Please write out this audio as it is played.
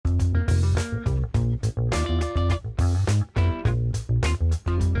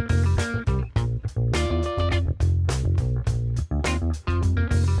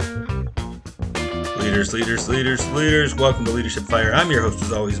Leaders. Welcome to Leadership Fire. I'm your host,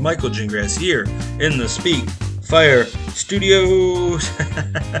 as always, Michael Gingras, here in the Speak Fire Studios.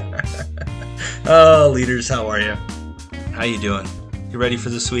 Oh, leaders, how are you? How you doing? You ready for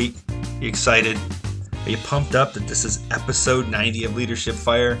this week? You excited? Are you pumped up that this is episode 90 of Leadership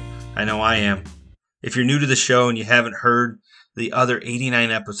Fire? I know I am. If you're new to the show and you haven't heard the other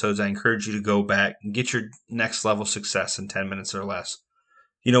 89 episodes, I encourage you to go back and get your next level success in 10 minutes or less.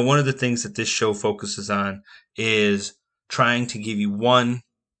 You know, one of the things that this show focuses on is trying to give you one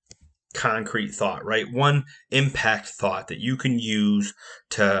concrete thought, right? One impact thought that you can use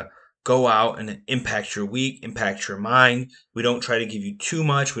to go out and impact your week, impact your mind. We don't try to give you too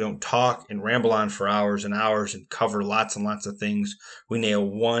much. We don't talk and ramble on for hours and hours and cover lots and lots of things. We nail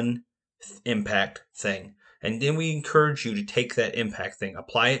one impact thing. And then we encourage you to take that impact thing,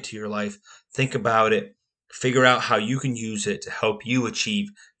 apply it to your life, think about it, figure out how you can use it to help you achieve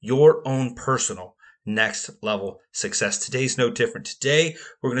your own personal next level success. Today's no different. Today,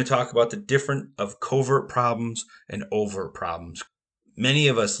 we're going to talk about the difference of covert problems and overt problems. Many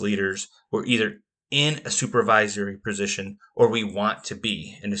of us leaders were either in a supervisory position or we want to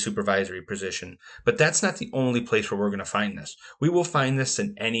be in a supervisory position. But that's not the only place where we're going to find this. We will find this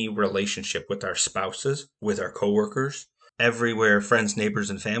in any relationship with our spouses, with our coworkers, everywhere, friends, neighbors,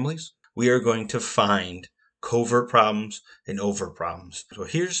 and families. We are going to find covert problems and overt problems. So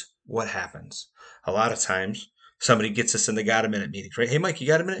here's what happens. A lot of times, somebody gets us in the got a minute meetings, right? Hey, Mike, you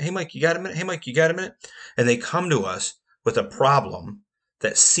got a minute? Hey, Mike, you got a minute? Hey, Mike, you got a minute? And they come to us with a problem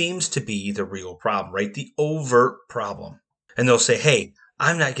that seems to be the real problem, right? The overt problem. And they'll say, hey,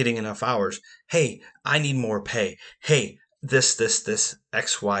 I'm not getting enough hours. Hey, I need more pay. Hey, this,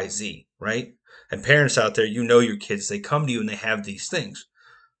 X, Y, Z, right? And parents out there, you know your kids, they come to you and they have these things.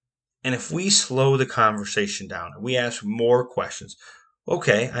 And if we slow the conversation down and we ask more questions,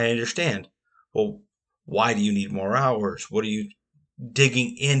 okay, I understand. Well, why do you need more hours? What are you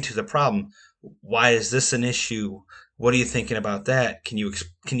digging into the problem? Why is this an issue? What are you thinking about that? Can you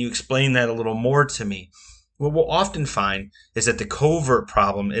explain that a little more to me? What we'll often find is that the covert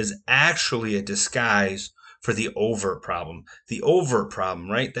problem is actually a disguise for the overt problem. The overt problem,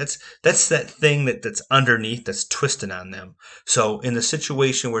 right? That's that thing that's underneath, that's twisting on them. So in the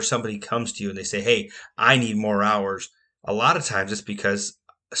situation where somebody comes to you and they say, hey, I need more hours, a lot of times it's because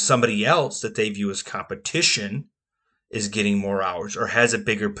somebody else that they view as competition is getting more hours or has a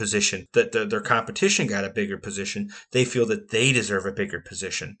bigger position, that their competition got a bigger position. They feel that they deserve a bigger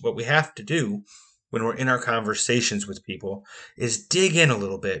position. What we have to do when we're in our conversations with people is dig in a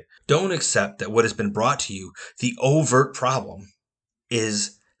little bit. Don't accept that what has been brought to you, the overt problem,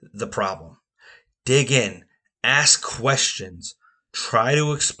 is the problem. Dig in, ask questions, try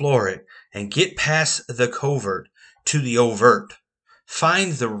to explore it, and get past the covert to the overt.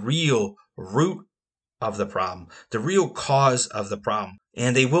 Find the real root of the problem, the real cause of the problem,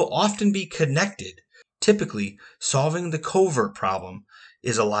 and they will often be connected. Typically, solving the covert problem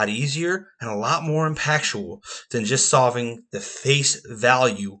is a lot easier and a lot more impactful than just solving the face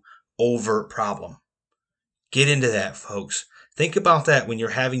value overt problem. Get into that, folks. Think about that when you're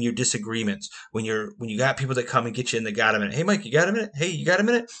having your disagreements, when you got people that come and get you in the got a minute. Hey, Mike, you got a minute? Hey, you got a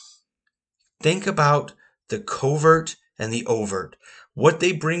minute? Think about the covert and the overt. What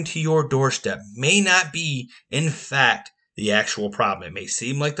they bring to your doorstep may not be, in fact, the actual problem. It may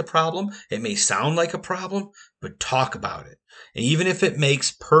seem like the problem. It may sound like a problem, but talk about it. And even if it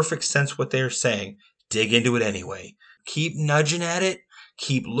makes perfect sense what they're saying, dig into it anyway. Keep nudging at it.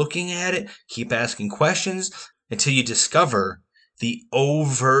 Keep looking at it. Keep asking questions until you discover the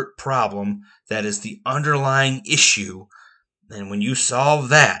overt problem that is the underlying issue. And when you solve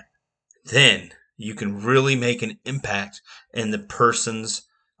that, then you can really make an impact in the person's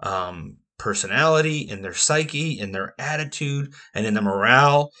personality, in their psyche, in their attitude, and in the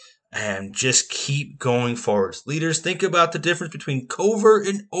morale, and just keep going forward. Leaders, think about the difference between covert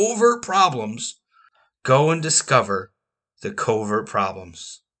and overt problems. Go and discover the covert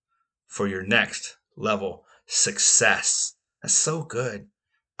problems for your next level success. That's so good.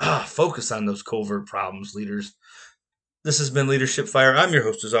 Focus on those covert problems, leaders. This has been Leadership Fire. I'm your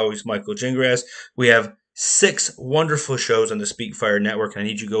host, as always, Michael Gingras. We have 6 wonderful shows on the Speak Fire Network, and I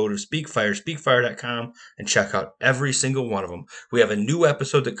need you to go to speakfire.com, and check out every single one of them. We have a new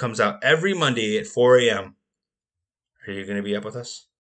episode that comes out every Monday at 4 a.m. Are you going to be up with us?